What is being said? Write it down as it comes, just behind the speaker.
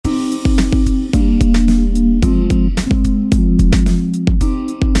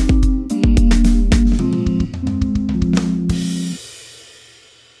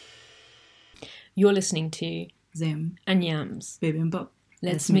You're listening to Zim and Yams. Baby and Bop.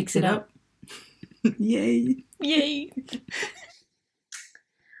 Let's mix it up. Yay. Yay.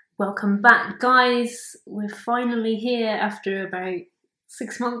 Welcome back, guys. We're finally here after about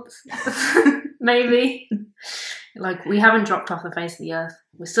 6 months, maybe. Like, we haven't dropped off the face of the earth.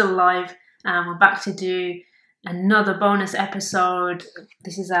 We're still alive, and we're back to do another bonus episode.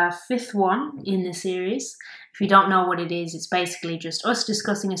 This is our 5th one in the series. If you don't know what it is, it's basically just us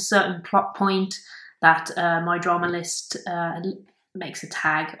discussing a certain plot point that My Drama List makes a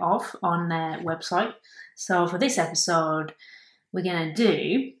tag of on their website. So for this episode, we're going to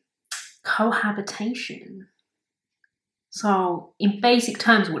do cohabitation. So in basic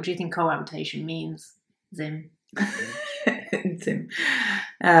terms, what do you think cohabitation means, Zim? Zim.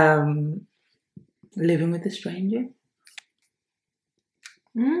 Living with a stranger?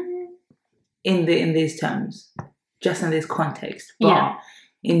 In these terms, just in this context. But Yeah.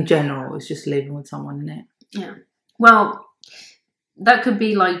 in general, it's just living with someone, isn't it? Yeah. Well, that could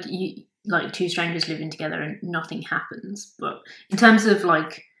be like two strangers living together and nothing happens. But in terms of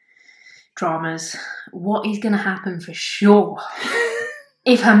like dramas, what is going to happen for sure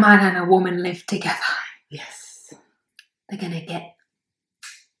if a man and a woman live together? Yes. They're going to get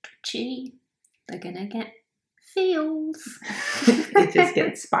touchy. They're going to get feels. It just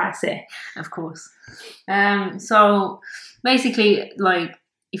gets spicy. Of course. So basically, like,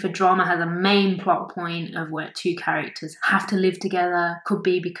 if a drama has a main plot point of where two characters have to live together, could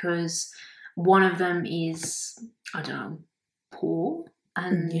be because one of them is, I don't know, poor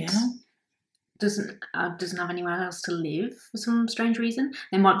and doesn't have anywhere else to live for some strange reason.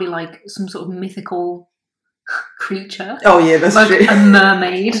 There might be like some sort of mythical creature. Oh yeah, that's like true. A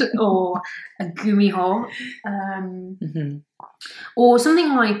mermaid or a gumiho. Or something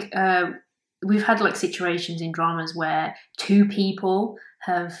like we've had like situations in dramas where two people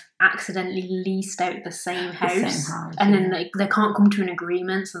have accidentally leased out the same house, and then they can't come to an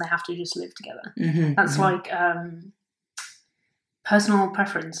agreement, so they have to just live together. That's like personal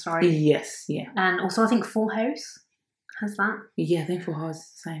preference, right? Yes, yeah. And also I think Full House has that. Yeah, I think Full House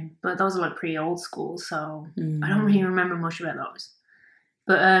is the same. But those are like pretty old school, so I don't really remember much about those.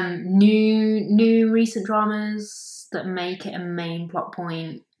 But new recent dramas that make it a main plot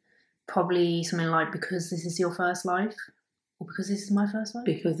point, probably something like Because This Is Your First Life, or Because This Is My First Life.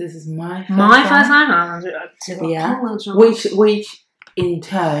 Because This Is My First life. Yeah, which in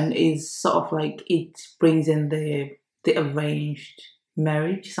turn is sort of like it brings in the arranged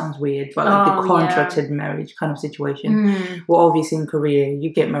marriage. Sounds weird, but like the contracted marriage kind of situation. Well, obviously in Korea,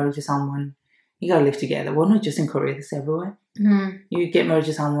 you get married to someone, you gotta live together. Well, not just in Korea, it's everywhere. You get married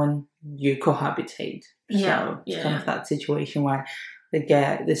to someone, you cohabitate. So it's kind of that situation where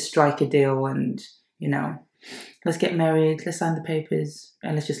they strike a deal and, you know, let's get married, let's sign the papers,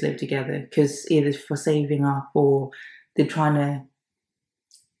 and let's just live together. Because either for saving up or they're trying to,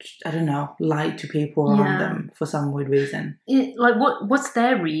 I don't know, lie to people around them for some weird reason. Like, what's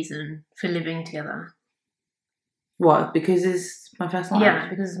their reason for living together? What? Because it's my first life? Yeah,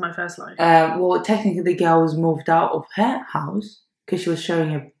 because it's my first life. Well, technically the girl was moved out of her house because she was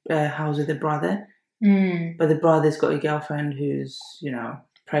sharing a house with her brother. But the brother's got a girlfriend who's, you know,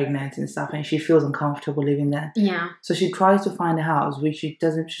 pregnant and stuff, and she feels uncomfortable living there. Yeah. So she tries to find a house, which she's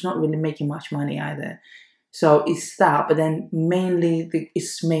not really making much money either. So it's that, but then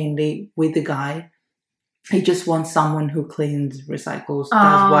it's mainly with the guy. He just wants someone who cleans, recycles,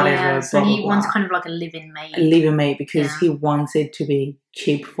 does whatever. Yeah. So blah, he blah, wants blah. kind of like a live-in maid. A live-in maid because he wants it to be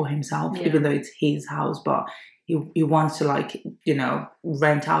cheap for himself, even though it's his house. But he wants to, like, you know,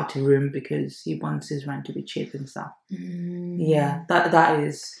 rent out a room because he wants his rent to be cheap and stuff. Yeah, that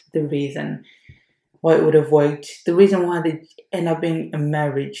is the reason why it would have worked. The reason why they end up being a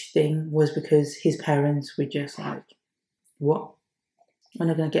marriage thing was because his parents were just like, what? We're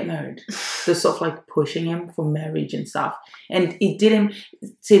not going to get married. They're sort of like pushing him for marriage and stuff. And it didn't...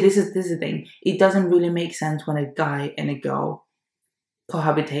 See, this is the thing. It doesn't really make sense when a guy and a girl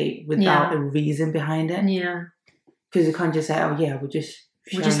cohabitate without a reason behind it. Yeah. Because you can't just say, oh yeah, we're just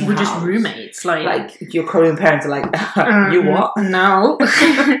roommates. Like your Korean parents are like, you what? No.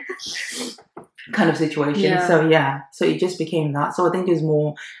 kind of situation. So it just became that. So I think it was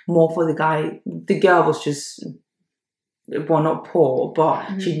more for the guy. The girl was just, well, not poor,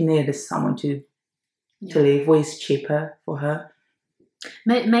 but she needed someone to live with. It's cheaper for her.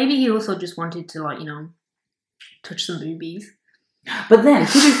 Maybe he also just wanted to, like, you know, touch some boobies. But then,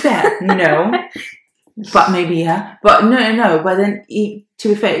 to be fair, no. But maybe, yeah. But no. But then, to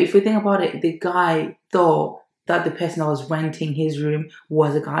be fair, if we think about it, the guy thought that the person that was renting his room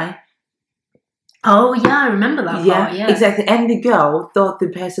was a guy. Oh yeah, I remember that part. Yeah, exactly. And the girl thought the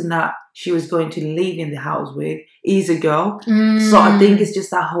person that she was going to live in the house with is a girl. So I think it's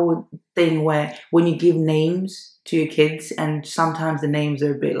just that whole thing where when you give names to your kids, and sometimes the names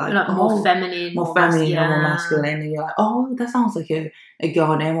are a bit like more feminine, or more masculine, and you're like, oh, that sounds like a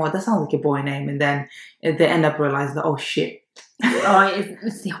girl name, or that sounds like a boy name, and then they end up realizing that, oh shit.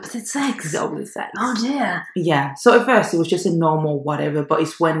 It's the opposite sex. It's the opposite sex. Oh dear. Yeah. So at first it was just a normal whatever, but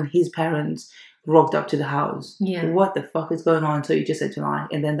it's when his parents rocked up to the house. Yeah. What the fuck is going on? So you just said tonight,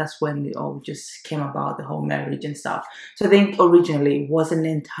 and then that's when it all just came about, the whole marriage and stuff. So I think originally it wasn't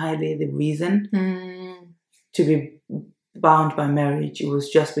entirely the reason to be bound by marriage. It was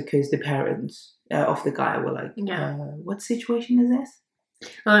just because the parents of the guy were like, what situation is this?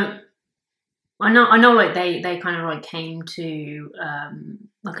 I know. Like they kind of like came to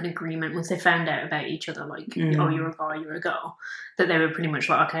like an agreement once they found out about each other. Like, oh, you're a guy, you're a girl. That they were pretty much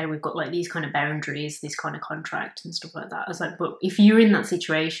like, okay, we've got like these kind of boundaries, this kind of contract and stuff like that. I was like, but if you're in that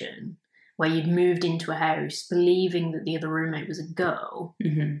situation where you'd moved into a house believing that the other roommate was a girl,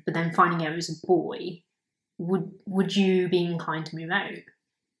 but then finding out it was a boy, would you be inclined to move out?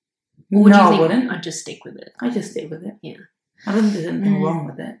 Or would you think, I wouldn't. I'd just stick with it. I just stick with it. Yeah. I don't think there's anything wrong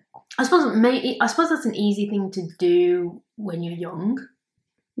with it. I suppose that's an easy thing to do when you're young,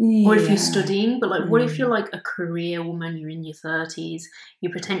 or if you're studying. But like, what if you're like a career woman? You're in your 30s.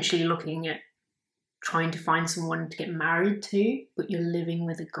 You're potentially looking at trying to find someone to get married to, but you're living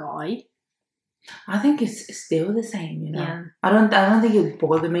with a guy. I think it's still the same, you know. Yeah. I don't think it would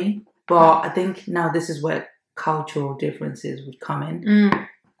bother me, but I think now this is where cultural differences would come in.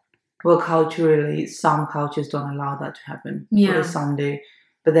 Well, culturally, some cultures don't allow that to happen. Yeah. Some do.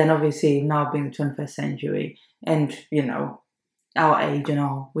 But then obviously now being the 21st century and, you know, our age and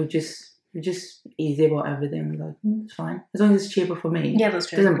all, we're just easy about everything. We're like, it's fine. As long as it's cheaper for me. Yeah, that's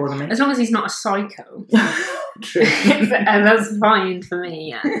true. It doesn't bother me. As long as he's not a psycho. True. That's fine for me,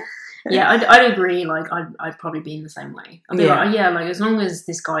 yeah. Yeah, I'd agree. Like, I'd probably be in the same way. I'd be like, like, as long as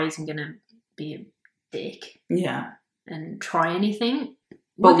this guy isn't going to be a dick. Yeah. And try anything,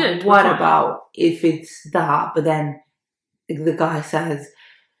 but we're good. What about if it's that, but then the guy says,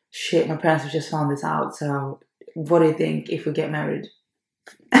 shit, my parents have just found this out, so what do you think if we get married?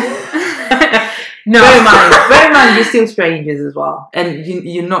 No. Bear in mind, you're still strangers as well. And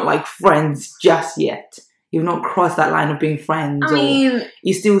you're not like friends just yet. You've not crossed that line of being friends. I mean,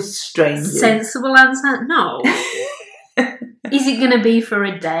 you're still strangers. Sensible answer? No. Is it going to be for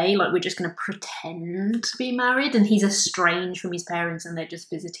a day? Like, we're just going to pretend to be married and he's estranged from his parents and they're just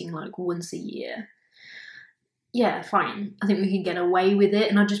visiting like once a year? Yeah, fine. I think we can get away with it.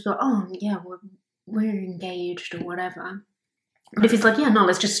 And I'd just be like, oh, yeah, we're engaged or whatever. But if it's like, yeah, no,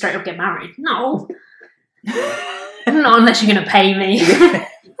 let's just straight up get married. No. Not unless you're going to pay me.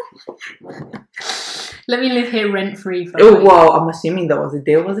 Let me live here rent-free for a week. Well, I'm assuming that was a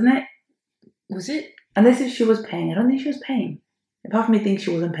deal, wasn't it? Was it? Unless if she was paying. I don't think she was paying. Apart from me thinks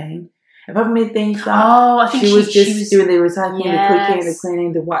she wasn't paying. Apart from me thinks that I think she was just doing the recycling, the cooking, the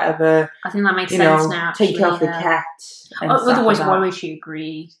cleaning, the whatever. I think that makes sense now. Take care of the cat. Otherwise, why would she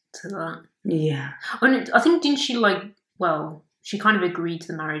agree to that? Yeah. And I think, didn't she she kind of agreed to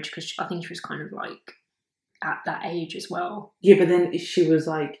the marriage because I think she was kind of like at that age as well. Yeah, but then she was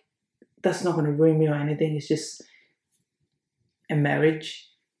like, that's not going to ruin me or anything. It's just a marriage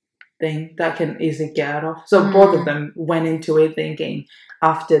thing that can easily get out of. So both of them went into it thinking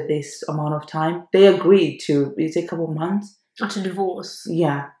after this amount of time, they agreed to, is it a couple of months? To divorce.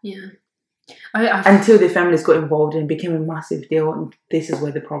 Yeah. Yeah. Until the families got involved and it became a massive deal. And this is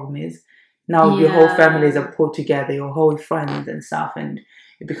where the problem is. Now your whole families are put together, your whole friends and stuff, and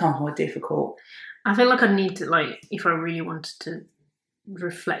it becomes more difficult. I feel like I need to, like, if I really wanted to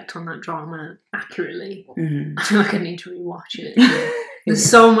reflect on that drama accurately, I feel like I need to rewatch it. There's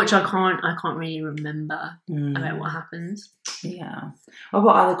so much I can't really remember about what happens. Yeah. What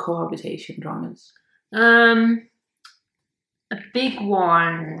about other cohabitation dramas? A big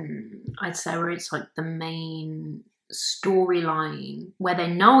one, I'd say, where it's like the main storyline where they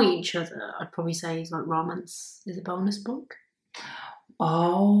know each other, I'd probably say is like Romance is a Bonus Book.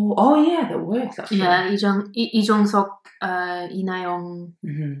 Oh yeah, that works actually. Yeah, Lee Jong-sok, Lee Na-young.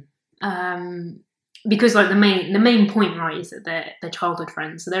 Because like the main point, right, is that they're childhood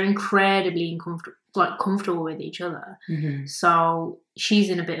friends, so they're incredibly comfortable with each other. So she's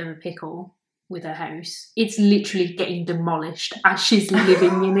in a bit of a pickle with her house. It's literally getting demolished as she's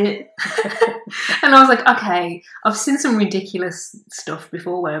living in it. And I was like, okay, I've seen some ridiculous stuff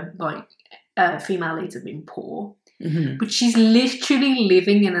before where like female leads have been poor. Mm-hmm. but she's literally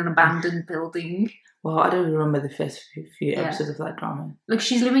living in an abandoned building. Well, I don't remember the first few episodes of that drama. Like,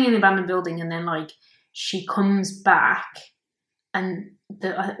 she's living in an abandoned building, and then, like, she comes back, and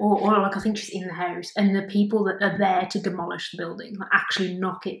I think she's in the house, and the people that are there to demolish the building, like, actually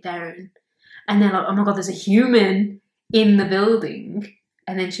knock it down. And they're like, oh my God, there's a human in the building.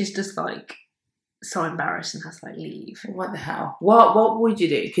 And then she's just, like, so embarrassed and has to, like, leave. What the hell? What would you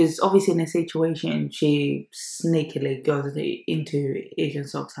do? Because obviously in a situation, she sneakily goes into Agent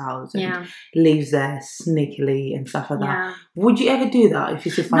Sok's house and lives there sneakily and stuff like that. Would you ever do that if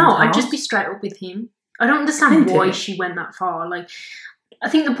you could find No, a house? I'd just be straight up with him. I don't understand why she went that far. Like, I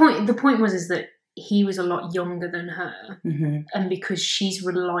think the point was that he was a lot younger than her, mm-hmm. and because she's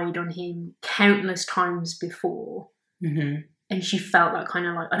relied on him countless times before, mm-hmm. and she felt that kind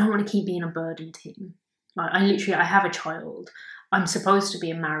of like, I don't want to keep being a burden to him. Like, I have a child. I'm supposed to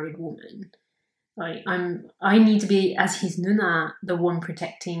be a married woman. Like, I need to be, as his nuna, the one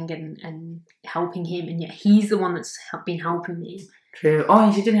protecting and helping him, and yet he's the one that's been helping me. True. Oh,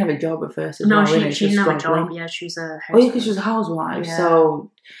 and she didn't have a job at first. She didn't have a job. Yeah, she was a housewife. Oh, yeah, because she was a housewife. Yeah.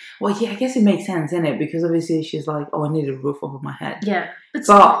 So, well, yeah, I guess it makes sense, innit? Because obviously she's like, oh, I need a roof over my head. Yeah.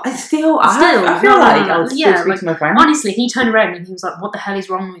 But I feel like I would still speak to my friend. Honestly, he turned around and he was like, what the hell is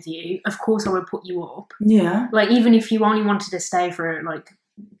wrong with you? Of course I would put you up. Yeah. Like, even if you only wanted to stay for, like,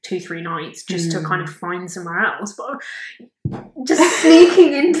 2-3 nights just to kind of find somewhere else, but just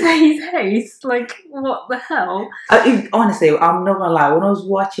sneaking into his house, like, what the hell? Honestly, I'm not gonna lie, when I was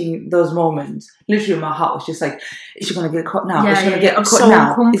watching those moments, literally my heart was just like, is she gonna get caught now? Is she gonna get caught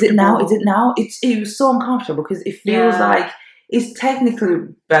now? Is it now? It was so uncomfortable because it feels like it's technically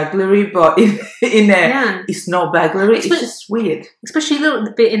burglary, but in there, it's not burglary. It's just weird. Especially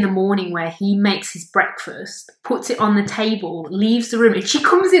the bit in the morning where he makes his breakfast, puts it on the table, leaves the room, and she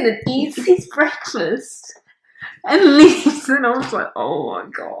comes in and eats his breakfast and leaves. And I was like, oh my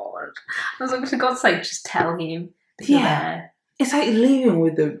God. I was like, for God's sake, just tell him that you're there. It's like living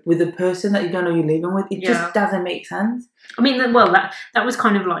with the person that you don't know you're living with. It just doesn't make sense. I mean, well, that was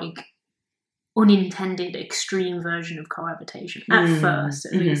kind of like unintended extreme version of cohabitation at first,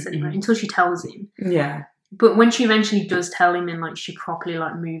 at least, anyway, until she tells him. Yeah. But when she eventually does tell him and like she properly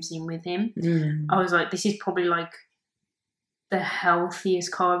like moves in with him, I was like, this is probably like the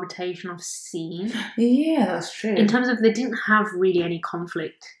healthiest cohabitation I've seen. Yeah, that's true. In terms of they didn't have really any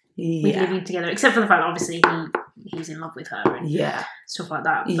conflict with living together, except for the fact that obviously he's in love with her and stuff like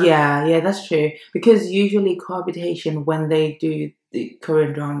that. But yeah, that's true. Because usually cohabitation, when they do the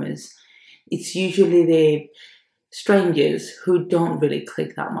Korean dramas, it's usually the strangers who don't really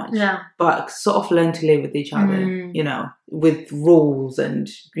click that much. Yeah. But sort of learn to live with each other, you know, with rules and,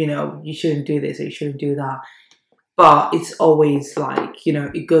 you know, you shouldn't do this or you shouldn't do that. But it's always like, you know,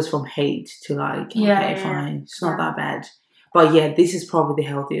 it goes from hate to like, fine, it's not that bad. But yeah, this is probably the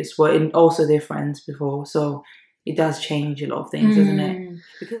healthiest. Well, and also they're friends before, so it does change a lot of things, doesn't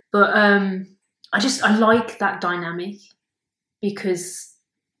it? But I like that dynamic because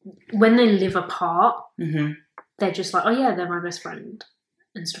when they live apart, they're just like, oh yeah, they're my best friend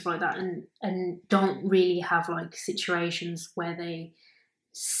and stuff like that, and don't really have like situations where they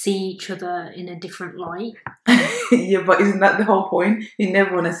see each other in a different light. Yeah, but isn't that the whole point? You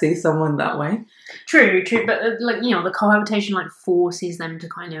never want to see someone that way. True, but like, you know, the cohabitation like forces them to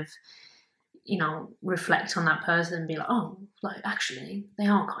kind of, you know, reflect on that person and be like, oh, like actually they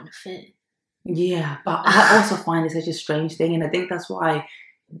are kind of fit. Yeah, but I also find it such a strange thing, and I think that's why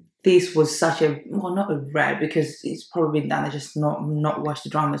this was such a, well, not a rare, because it's probably been done, I just not watch the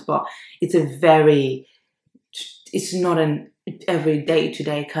dramas, but it's not an every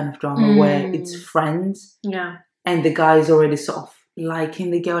day-to-day kind of drama where it's friends. Yeah. And the guy's already sort of liking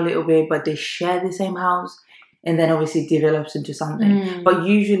the girl a little bit, but they share the same house, and then obviously develops into something. But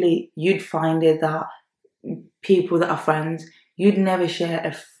usually you'd find it that people that are friends, you'd never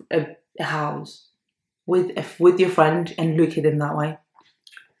share a house with your friend and look at them that way.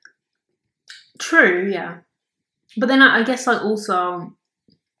 True, yeah. But then I guess like also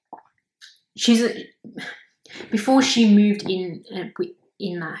before she moved in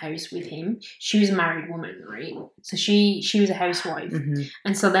that house with him, she was a married woman, right? So she was a housewife,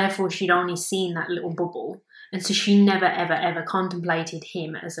 and so therefore she'd only seen that little bubble, and so she never ever contemplated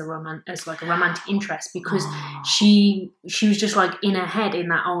him as a romantic interest, because she was just like in her head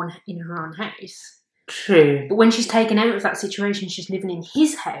in her own house. True. But when she's taken out of that situation, she's living in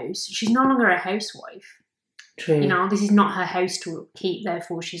his house. She's no longer a housewife. True. You know, this is not her house to keep.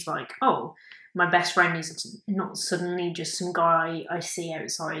 Therefore, she's like, oh, my best friend is not suddenly just some guy I see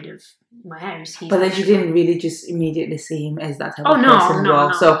outside of my house. But then she didn't really just immediately see him as that type of no, person as no, well.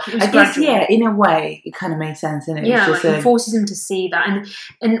 no. So I guess, gradual. in a way, it kind of makes sense, innit? Yeah, like, it forces him to see that.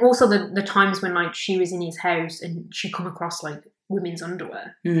 And also the times when, like, she was in his house and she'd come across, like, women's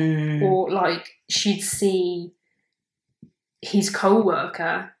underwear. Or, like, she'd see his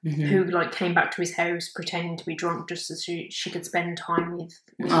co-worker who, like, came back to his house pretending to be drunk just so she could spend time with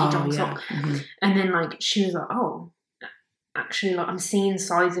Lee Jong-suk. And then, like, she was like, oh, actually, like, I'm seeing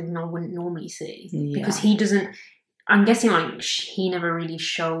sides of him I wouldn't normally see. Because he doesn't... I'm guessing, like, he never really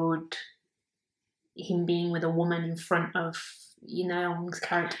showed him being with a woman in front of Young's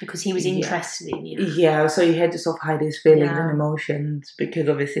character because he was interested in you. Yeah, so he had to sort of hide his feelings and emotions because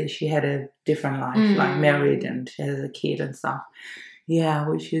obviously she had a different life, like married and she has a kid and stuff. Yeah,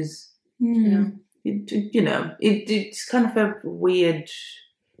 which is, it's kind of a weird,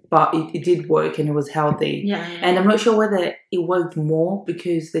 but it did work and it was healthy. Yeah. And I'm not sure whether it worked more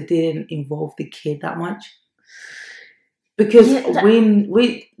because they didn't involve the kid that much. Because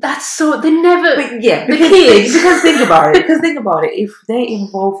that's so they never the kids because think about it if they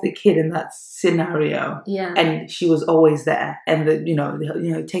involve the kid in that scenario and she was always there and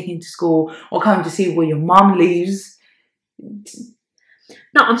taking to school or coming to see where your mom lives. No,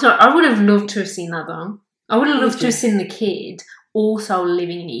 I'm sorry, I would have loved to have seen that though. I would have loved to have seen the kid also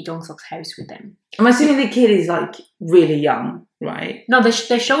living in Lee Jong-suk's house with them. I'm assuming the kid is like really young, right? No, they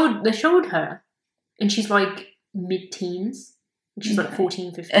showed her and she's like mid-teens. She's like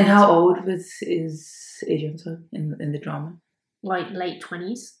 14, 15. And how old is Lee Jong-suk in the drama? Like late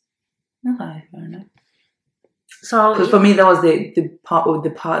 20s. Okay, fair enough. So because for me that was the part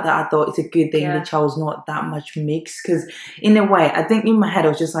that I thought it's a good thing the child's not that much mixed because in a way I think in my head I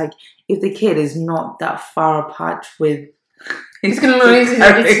was just like if the kid is not that far apart with it's gonna look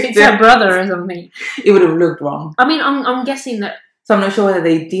it's her brother or something. It would have looked wrong. I mean I'm guessing that. So I'm not sure whether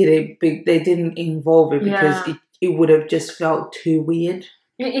they did it, but they didn't involve it because it would have just felt too weird.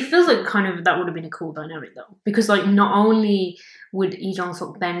 It feels like kind of that would have been a cool dynamic though, because like not only would Lee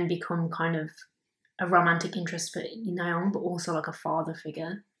Jong-suk then become kind of a romantic interest for Nayeon, but also like a father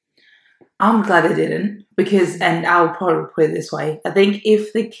figure. I'm glad they didn't because, and I'll probably put it this way: I think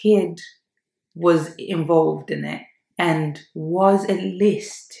if the kid was involved in it and was at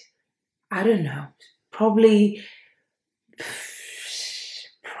least, I don't know, probably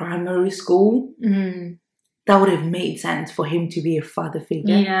primary school, that would have made sense for him to be a father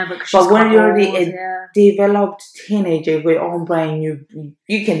figure. Yeah, but when you're already a developed teenager with your own brain,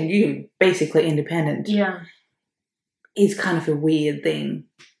 you're basically independent. Yeah, it's kind of a weird thing.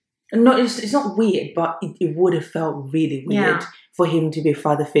 No, it's not weird, but it would have felt really weird for him to be a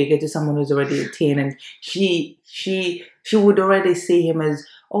father figure to someone who's already a teen, and she would already see him as,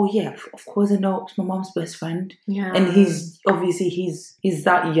 oh yeah, of course I know it's my mom's best friend. Yeah, and he's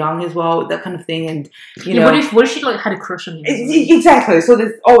that young as well, that kind of thing, and you know. What if she like had a crush on him? Exactly. So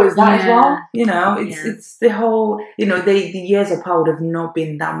there's always that as well. You know, it's the whole. You know, the years apart would have not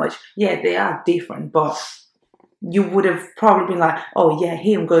been that much. Yeah, they are different, but you would have probably been like, oh yeah,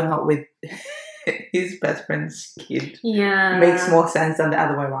 him going out with his best friend's kid. Yeah, makes more sense than the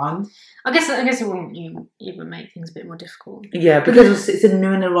other way around. I guess it wouldn't even make things a bit more difficult. Yeah, because it's a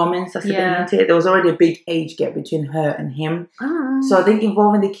Nuna romance. That's the thing, isn't it? There was already a big age gap between her and him. Oh. So I think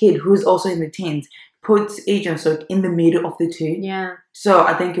involving the kid who's also in the teens puts Lee Jong-suk in the middle of the two. Yeah. So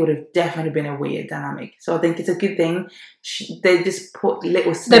I think it would have definitely been a weird dynamic. So I think it's a good thing. They just put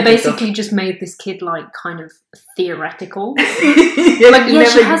little. They basically just made this kid like kind of theoretical.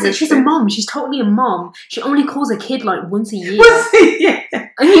 She's a mom. She's totally a mom. She only calls a kid like once a year.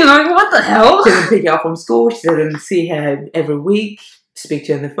 And you're like, what the hell? She doesn't pick her up from school. She doesn't see her every week. Speak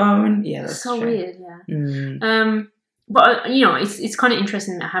to her on the phone. Yeah, that's so true. weird. Yeah. But you know, it's kind of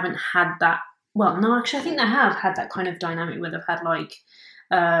interesting that I haven't had that. Well, no, actually, I think they have had that kind of dynamic where they've had like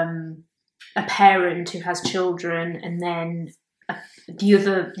a parent who has children, and then the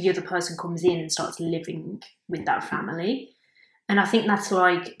other person comes in and starts living with that family. And I think that's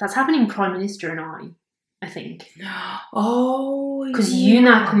happening Prime Minister and I think. Oh, because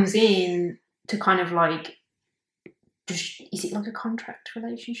Yuna comes in to kind of like. Is it like a contract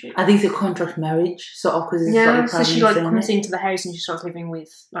relationship? I think it's a contract marriage, sort of, because so she like comes into the house and she starts living with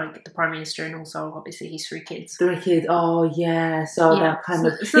like the Prime Minister and also obviously his 3 kids. 3 kids. Oh yeah, so that kind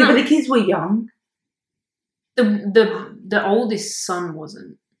of. So but the kids were young. The oldest son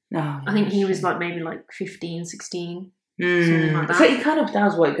wasn't. No, I think he was like maybe like 15, 16. something like that. So it kind of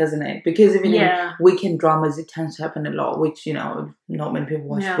does work, doesn't it? Because even Yeah. in weekend dramas, it tends to happen a lot, which, you know, not many people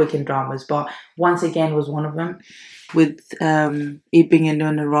watch weekend dramas. But Once Again was one of them, with it being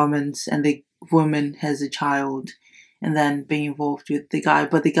a romance and the woman has a child and then being involved with the guy.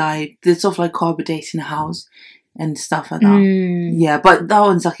 But the guy, there's sort of like cohabitating in a house and stuff like that. Yeah, but that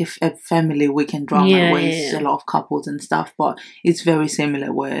one's like a family weekend drama where it's a lot of couples and stuff, but it's very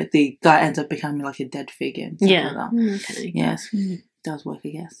similar where the guy ends up becoming like a dead figure and stuff like that. Okay. Yes, it does work, I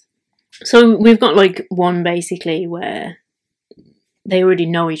guess. So we've got like one basically where they already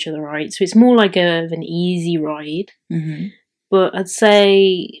know each other, right? So it's more like of an easy ride. Mm-hmm. But I'd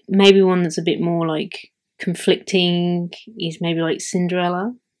say maybe one that's a bit more like conflicting is maybe like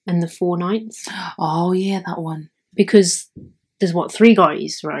Cinderella and the Four Knights. Oh yeah, that one. Because there's 3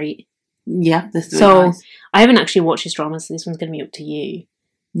 guys, right? Yeah, there's 3 so guys. I haven't actually watched this drama, so this one's going to be up to you.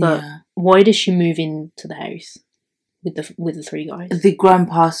 But why does she move into the house with the 3 guys? The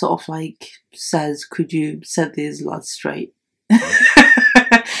grandpa sort of like says, "Could you set these lads straight?"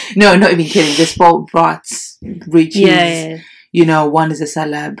 No, not even kidding. The spoiled brats reaches. You know, one is a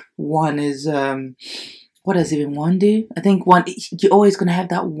celeb, one is what does even one do? I think you're always gonna have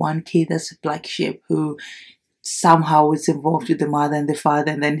that one kid that's a black sheep who somehow is involved with the mother and the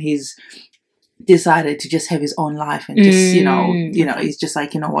father, and then he's decided to just have his own life and just you know he's just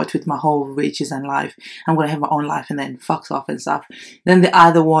like, you know what, with my whole riches and life, I'm gonna have my own life, and then fucks off and stuff. Then the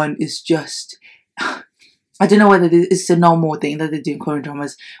other one is just I don't know whether it's a normal thing that they do in Korean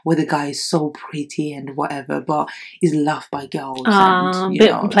dramas where the guy is so pretty and whatever, but is loved by girls. And,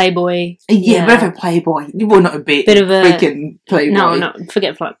 bit playboy. Yeah, bit of a playboy. Well, not a bit of a freaking playboy. No,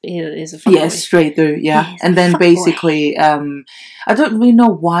 forget he's a fuckboy. Yeah, straight through, yeah. And then basically, I don't really know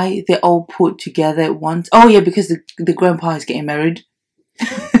why they're all put together at once. Oh, yeah, because the grandpa is getting married.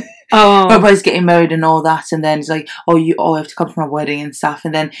 Grandpa's getting married and all that, and then it's like, you all have to come to my wedding and stuff.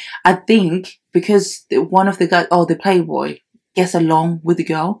 And then I think because one of the guys, the playboy, gets along with the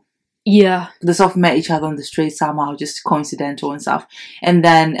girl. Yeah. They sort of met each other on the street somehow, just coincidental and stuff. And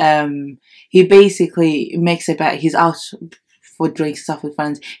then he basically makes a bet. He's out for drinks and stuff with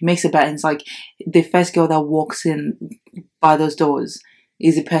friends. He makes a bet, and it's like the first girl that walks in by those doors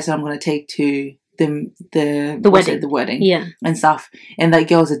is the person I'm going to take to the wedding, yeah, and stuff. And that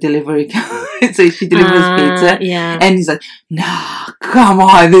girl's a delivery girl, so she delivers pizza. Yeah, and he's like, "Nah, come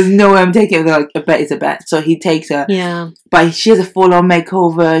on, there's no way I'm taking it." They're like, "A bet is a bet." So he takes her. Yeah, but she has a full-on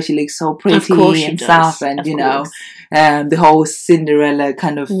makeover. She looks so pretty and stuff, and the whole Cinderella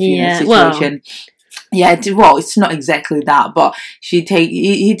kind of situation. Well, yeah, it's not exactly that, but he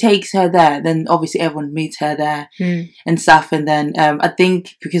takes her there. Then obviously everyone meets her there and stuff. And then I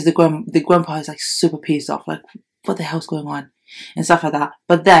think because the grandpa is like super pissed off, like what the hell's going on and stuff like that.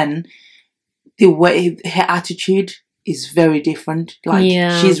 But then the way her attitude is very different. Like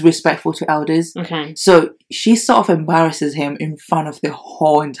she's respectful to elders. Okay, so she sort of embarrasses him in front of the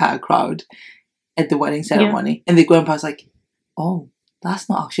whole entire crowd at the wedding ceremony, and the grandpa's like, "Oh, that's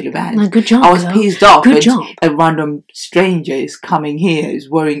not actually bad. No, good job. I was pissed off. Good job. A random stranger is coming here, is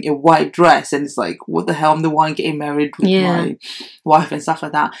wearing a white dress, and it's like, what the hell? I'm the one getting married with my wife and stuff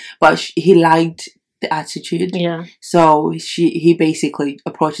like that." But he liked the attitude. Yeah. So he basically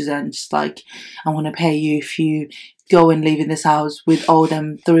approaches her and just like, "I'm gonna pay you if you go and live in this house with all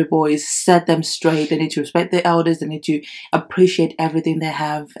them 3 boys, set them straight. They need to respect their elders. They need to appreciate everything they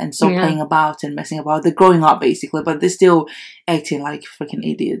have and stop playing about and messing about." They're growing up basically, but they're still acting like freaking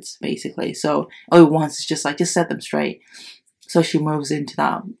idiots basically. So all he wants is just set them straight. So she moves into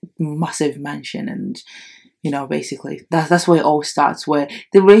that massive mansion, and basically that's where it all starts, where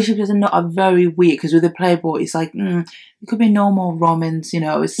the relationships are very weird, because with the playboy it's like it could be normal romance,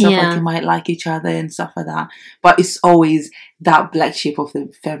 it's stuff like you might like each other and stuff like that, but it's always that black sheep of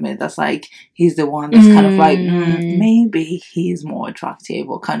the family that's like, he's the one that's kind of like maybe he's more attractive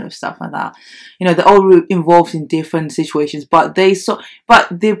or kind of stuff like that. They're all involved in different situations, but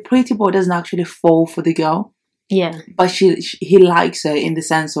the pretty boy doesn't actually fall for the girl. Yeah, but he likes her in the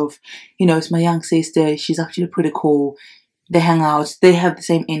sense of, it's my young sister. She's actually pretty cool. They hang out. They have the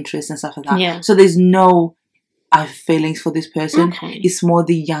same interests and stuff like that. Yeah. So there's no feelings for this person. Okay. It's more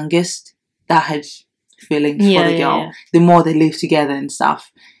the youngest that had feelings for the girl. Yeah. The more they live together and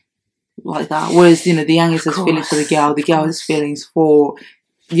stuff like that. Whereas the youngest has feelings for the girl. The girl has feelings for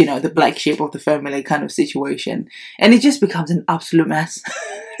the black sheep of the family kind of situation, and it just becomes an absolute mess.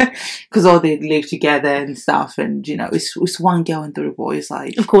 Because all they live together and stuff, and it's one girl and 3 boys.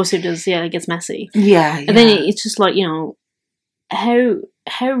 Like, of course it does. Yeah, it gets messy. Yeah, and then it's just like,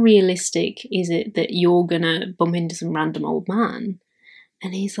 how realistic is it that you're gonna bump into some random old man,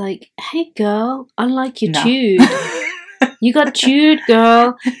 and he's like, "Hey, girl, I like your tune." You got chewed,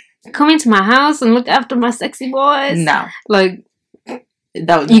 girl. Come into my house and look after my sexy boys. No. Like, you're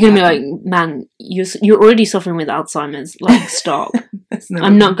going to be like, man, you're already suffering with Alzheimer's. Like, stop.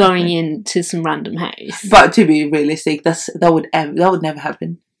 I'm not going into some random house. But to be realistic, that would never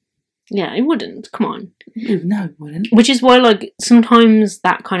happen. Yeah, it wouldn't. Come on. No, it wouldn't. Which is why, like, sometimes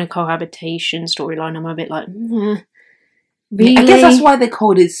that kind of cohabitation storyline, I'm a bit like, really? I guess that's why they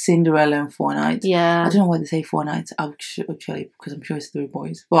called it Cinderella and Four Nights. Yeah. I don't know why they say 4 nights, actually, because I'm sure it's 3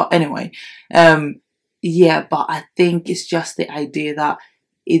 boys. But anyway, yeah, but I think it's just the idea that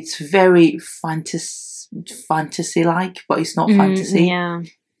it's very fantasy-like, but it's not fantasy. Yeah.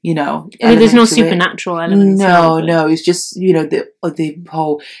 You know, there's no supernatural elements. No, it's just, you know, the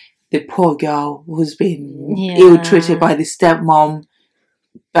poor girl who's been ill-treated by the stepmom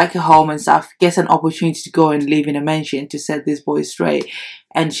back at home and stuff gets an opportunity to go and live in a mansion to set this boy straight,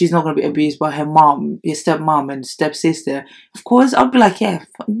 and she's not going to be abused by her stepmom and stepsister. Of course, I'll be like, yeah,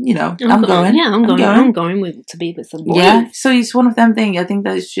 you know, I'm going. Yeah, I'm going to be with some boy. Yeah, so it's one of them things. I think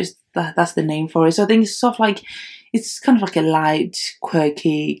that's just that's the name for it. So I think it's sort of like, it's kind of like a light,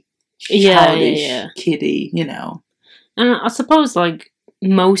 quirky, childish kiddie, you know. And I suppose, like,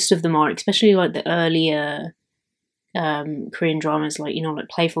 most of them are, especially like the earlier Korean dramas, like, you know, like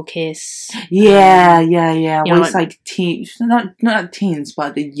Playful Kiss. Yeah. Where it's like teens, not teens,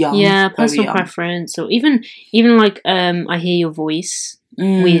 but the young. Yeah, personal preference, or even like I Hear Your Voice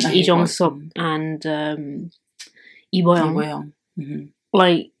with Lee Jong Suk and Lee Bo-young. Mm-hmm.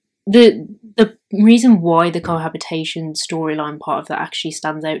 Like, the reason why the cohabitation storyline part of that actually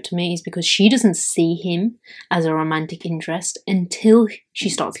stands out to me is because she doesn't see him as a romantic interest until she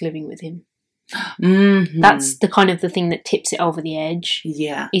starts living with him. Mm-hmm. That's the kind of the thing that tips it over the edge.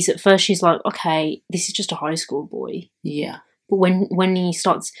 Yeah. Is at first she's like, okay, this is just a high school boy. Yeah. But when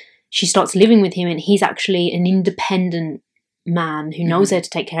she starts living with him, and he's actually an independent man who knows how to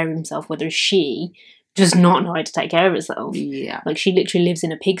take care of himself, whether she does not know how to take care of herself. Yeah. Like, she literally lives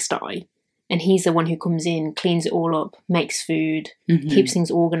in a pigsty, and he's the one who comes in, cleans it all up, makes food, keeps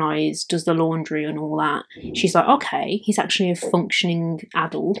things organised, does the laundry and all that. She's like, okay, he's actually a functioning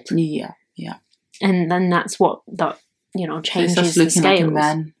adult. Yeah. Yeah. And then that's what that, you know, changes the scales. Like a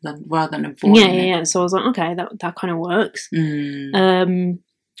man rather than a boy. Yeah. So I was like, okay, that kind of works.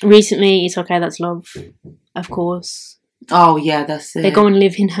 Recently, It's Okay, That's Love, of course. Oh yeah, that's it. They go and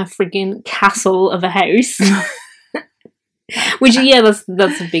live in her frigging castle of a house. Which, yeah,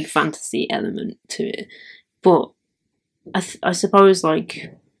 that's a big fantasy element to it. But I suppose,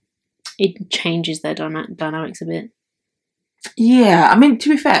 like, it changes their dynamics a bit. Yeah, I mean, to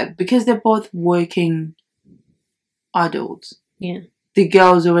be fair, because they're both working adults. Yeah. The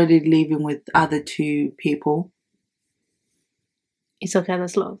girl's already living with other 2 people. It's Okay,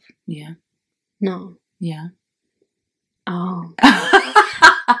 That's Love. Yeah. No. Yeah. Oh.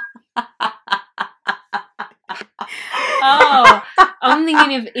 Oh, I'm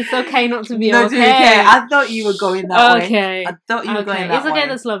thinking of It's Okay Not to Be Okay. I thought you were going that way. Okay. I thought you were going that way. It's Okay,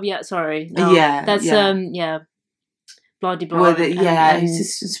 That's Love. Yeah, sorry. No, yeah. That's blah de blah.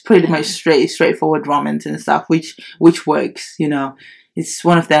 It's pretty much straightforward romance and stuff, which works. You know, it's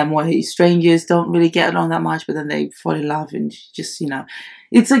one of them where strangers don't really get along that much, but then they fall in love and just, you know,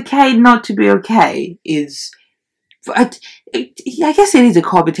 It's Okay Not to Be Okay I guess it is a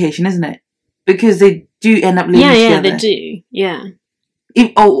cohabitation, isn't it? Because they do end up living together. Yeah, they do. Yeah.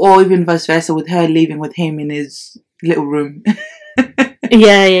 Or even vice versa, with her living with him in his little room.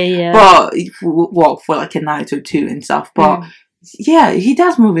 Yeah. But, for like a night or 2 and stuff. But, yeah, he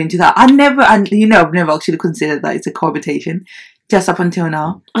does move into that. I've never actually considered that it's a cohabitation, just up until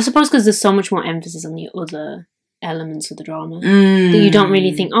now. I suppose because there's so much more emphasis on the other elements of the drama that you don't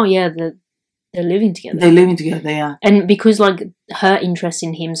really think, oh yeah, they're living together. They're living together, yeah. And because, like, her interest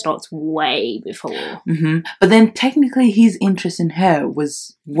in him starts way before. Mm-hmm. But then technically his interest in her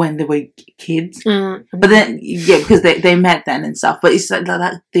was when they were kids. But then, yeah, because they met then and stuff. But it's like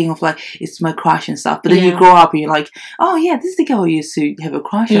that thing of, like, it's my crush and stuff. But then you grow up and you're like, oh yeah, this is the girl you used to have a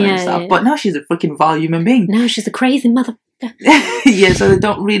crush on and stuff. Yeah. But now she's a freaking vile human being. Now she's a crazy mother. Yeah, so they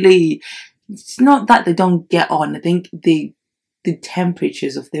don't really... It's not that they don't get on. I think the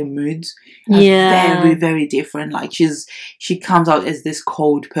temperatures of their moods are very, very different. Like, she comes out as this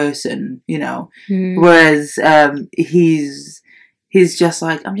cold person, you know, whereas he's just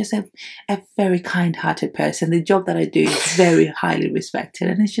like, I'm just a very kind-hearted person. The job that I do is very highly respected,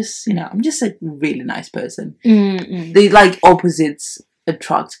 and it's just, you know, I'm just a really nice person. They, like, opposites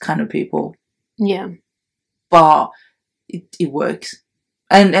attract kind of people. Yeah, but it works,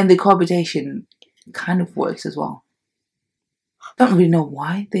 and the cohabitation kind of works as well. Don't really know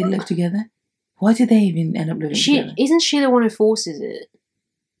why they live together. Why did they even end up living together? Isn't she the one who forces it?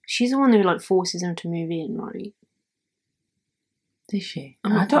 She's the one who like forces him to move in, right? Is she?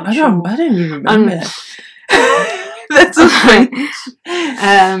 I don't even remember. That's so strange.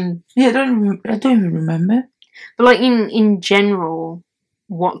 Yeah, I don't even remember. But like in general,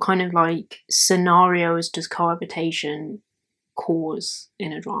 what kind of like scenarios does cohabitation cause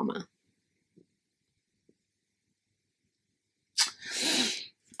in a drama?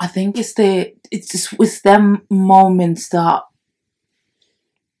 I think it's them moments that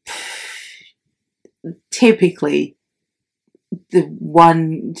typically the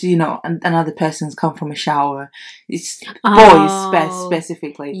one, another person's come from a shower. It's boys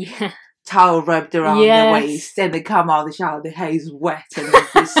specifically. Yeah. Towel wrapped around their waist, and they come out of the shower, their hair is wet, and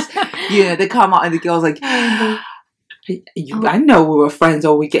they come out, and the girl's like, I know we were friends,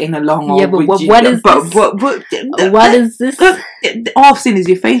 or we're getting along. Yeah, but what is this? What is this? All I've seen is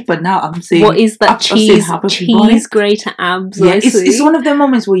your face, but now I'm seeing. What is that cheese grater abs? Yeah, it's one of the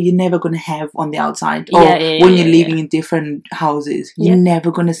moments where you're never going to have on the outside, or when you're living in different houses, you're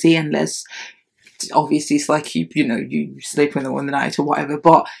never going to see, unless obviously it's like you sleep in the one night or whatever.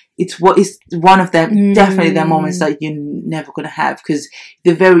 But it's one of them, definitely the moments that you're never going to have, because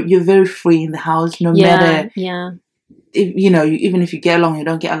you're very free in the house, no matter. Yeah. If, even if you get along, you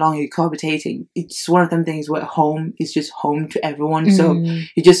don't get along, you're cohabitating. It's one of them things where home is just home to everyone. So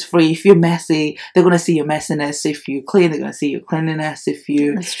you're just free. If you're messy, they're gonna see your messiness. If you're clean, they're gonna see your cleanliness. If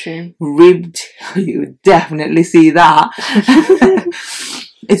you that's true, ribbed, you definitely see that.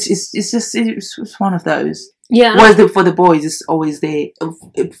 It's one of those. Yeah. Whereas for the boys, it's always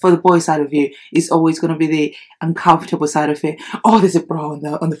for the boy side of you, it's always going to be the uncomfortable side of it. Oh, there's a bra on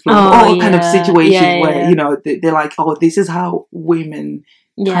the floor. Kind of situation where they're like, oh, this is how women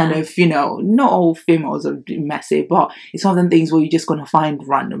kind of not all females are messy, but it's one of them things where you're just going to find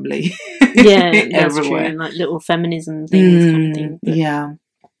randomly. Yeah, that's everywhere. True. Like little feminism things, kind of thing. But, yeah.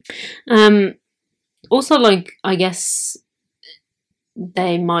 Also, like I guess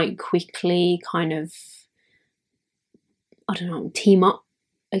they might quickly kind of, I don't know, team up,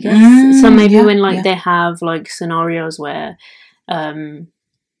 I guess. So maybe when they have like scenarios where I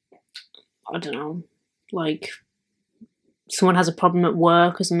don't know, like someone has a problem at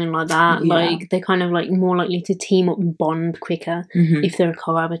work or something like that, like they're kind of like more likely to team up and bond quicker if they're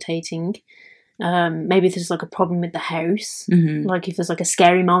cohabitating. Maybe if there's like a problem with the house, like if there's like a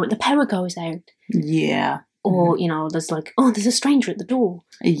scary moment, the power goes out. Yeah. Or there's like, oh, there's a stranger at the door.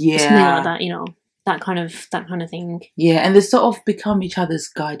 Yeah. Or something like that. That kind of thing. Yeah, and they sort of become each other's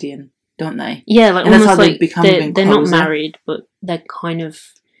guardian, don't they? Yeah, like and almost like they're not married, but they're kind of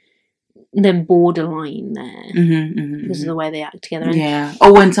borderline there because of the way they act together. Yeah,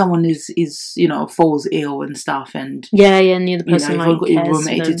 or when someone is falls ill and stuff, and and the other person you've got your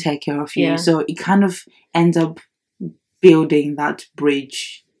roommate to take care of you, so it kind of ends up building that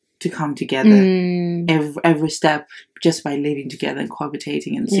bridge to come together every step, just by living together and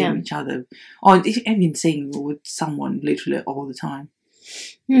cohabitating and seeing each other, or even seeing with someone literally all the time.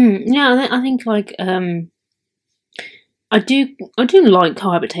 Yeah, I think like I do like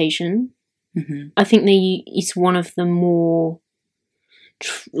cohabitation. I think it's one of the more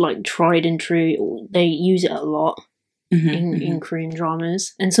tried and true. They use it a lot in Korean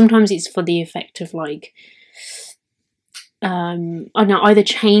dramas, and sometimes it's for the effect of like. I don't know, either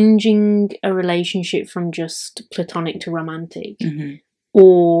changing a relationship from just platonic to romantic,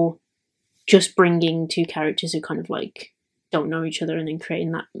 or just bringing two characters who kind of like don't know each other and then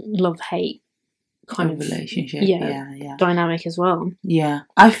creating that love-hate kind of relationship, dynamic as well. Yeah,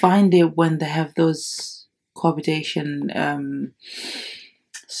 I find it when they have those cohabitation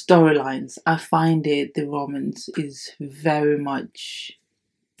storylines, I find it the romance is very much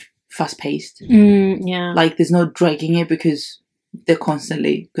fast-paced. Like there's no dragging it, because they're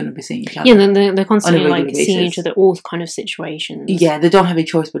constantly going to be seeing each other. Yeah, they're constantly like seeing each other, all kind of situations. Yeah, they don't have a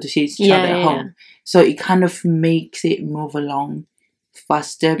choice but to see each other at home. So it kind of makes it move along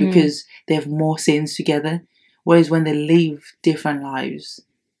faster because they have more scenes together. Whereas when they live different lives,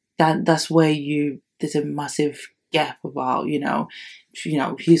 that's where there's a massive gap about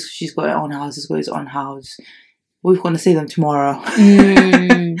she's got her own house, he's got his own house. We're going to see them tomorrow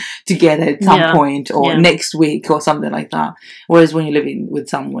together at some point, or next week or something like that. Whereas when you're living with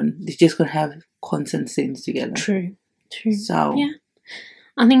someone, they're just going to have constant scenes together. True. So yeah,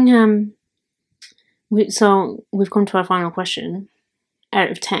 I think we've come to our final question.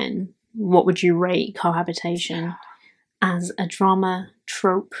 Out of 10, what would you rate cohabitation as a drama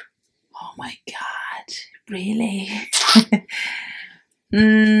trope? Oh my god, really?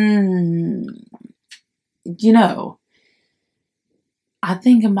 I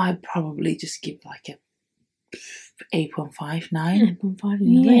think I might probably just give like a 8.5, 9. 8.5.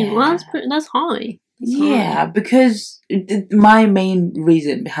 Yeah. Well, that's high. Yeah, because my main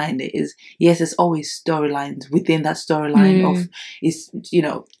reason behind it is, yes, there's always storylines within that storyline of it's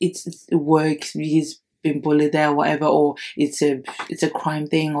work, he's been bullied there or whatever, or it's a crime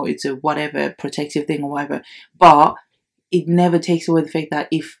thing, or it's a whatever protective thing or whatever, but it never takes away the fact that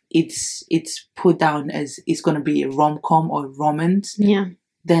if it's put down as it's going to be a rom-com or romance,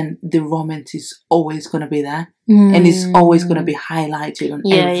 then the romance is always going to be there. And it's always going to be highlighted on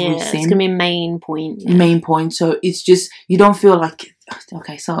every scene. It's going to be a main point. Main point. So it's just, you don't feel like,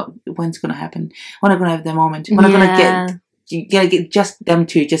 okay, so when's going to happen? When are going to have the moment? When are going to get, you gotta get just them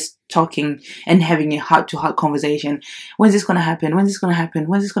two just talking and having a heart-to-heart conversation. When's this going to happen? When's this going to happen?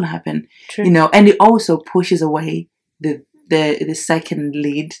 When's this going to happen? True. You know, and it also pushes away the second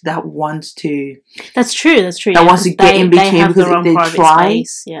lead that wants to. That's true. That wants to get in between because they try.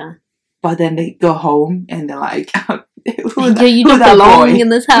 Space, but then they go home and they're like, you don't belong in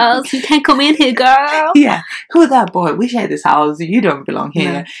this house. You can't come in here, girl. Yeah, who's that boy? We share this house. You don't belong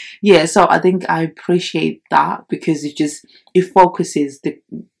here. Yeah, so I think I appreciate that because it focuses the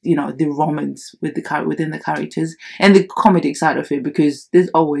romance with within the characters and the comedic side of it, because there's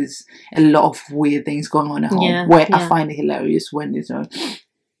always a lot of weird things going on at home where I find it hilarious when there's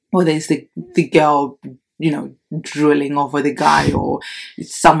the girl, drilling over the guy, or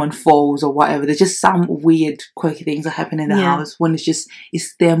someone falls or whatever. There's just some weird, quirky things that happen in the house when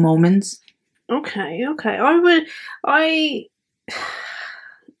it's their moments. Okay. I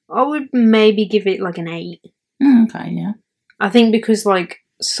would maybe give it like an 8. Okay, yeah. I think because like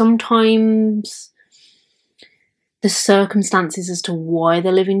sometimes the circumstances as to why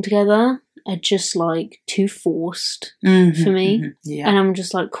they're living together are just like too forced for me. Yeah. And I'm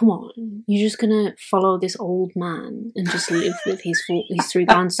just like, come on, you're just gonna follow this old man and just live with his 3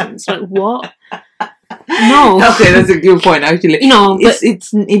 grandsons? Like, what? No. Okay, that's a good point actually. But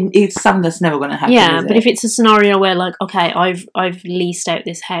it's something that's never gonna happen. Yeah, but if it's a scenario where like, okay, I've leased out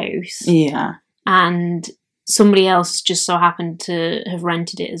this house. Yeah. And somebody else just so happened to have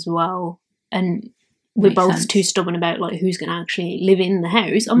rented it as well, and we're both too stubborn about like who's going to actually live in the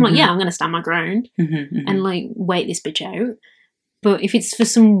house. I'm like, I'm going to stand my ground and like wait this bitch out. But if it's for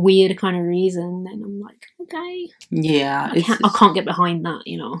some weird kind of reason, then I'm like, okay, yeah, I can't get behind that,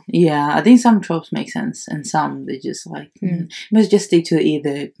 Yeah, I think some tropes make sense, and some they just like must just stick to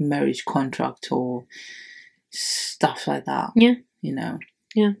either marriage contract or stuff like that. Yeah,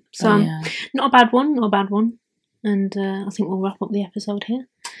 Yeah, so not a bad one. And I think we'll wrap up the episode here.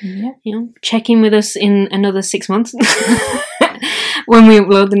 Yeah. Check in with us in another 6 months when we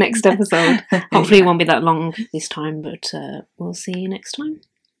upload the next episode. Hopefully it won't be that long this time, but we'll see you next time.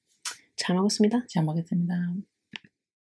 잘 먹었습니다.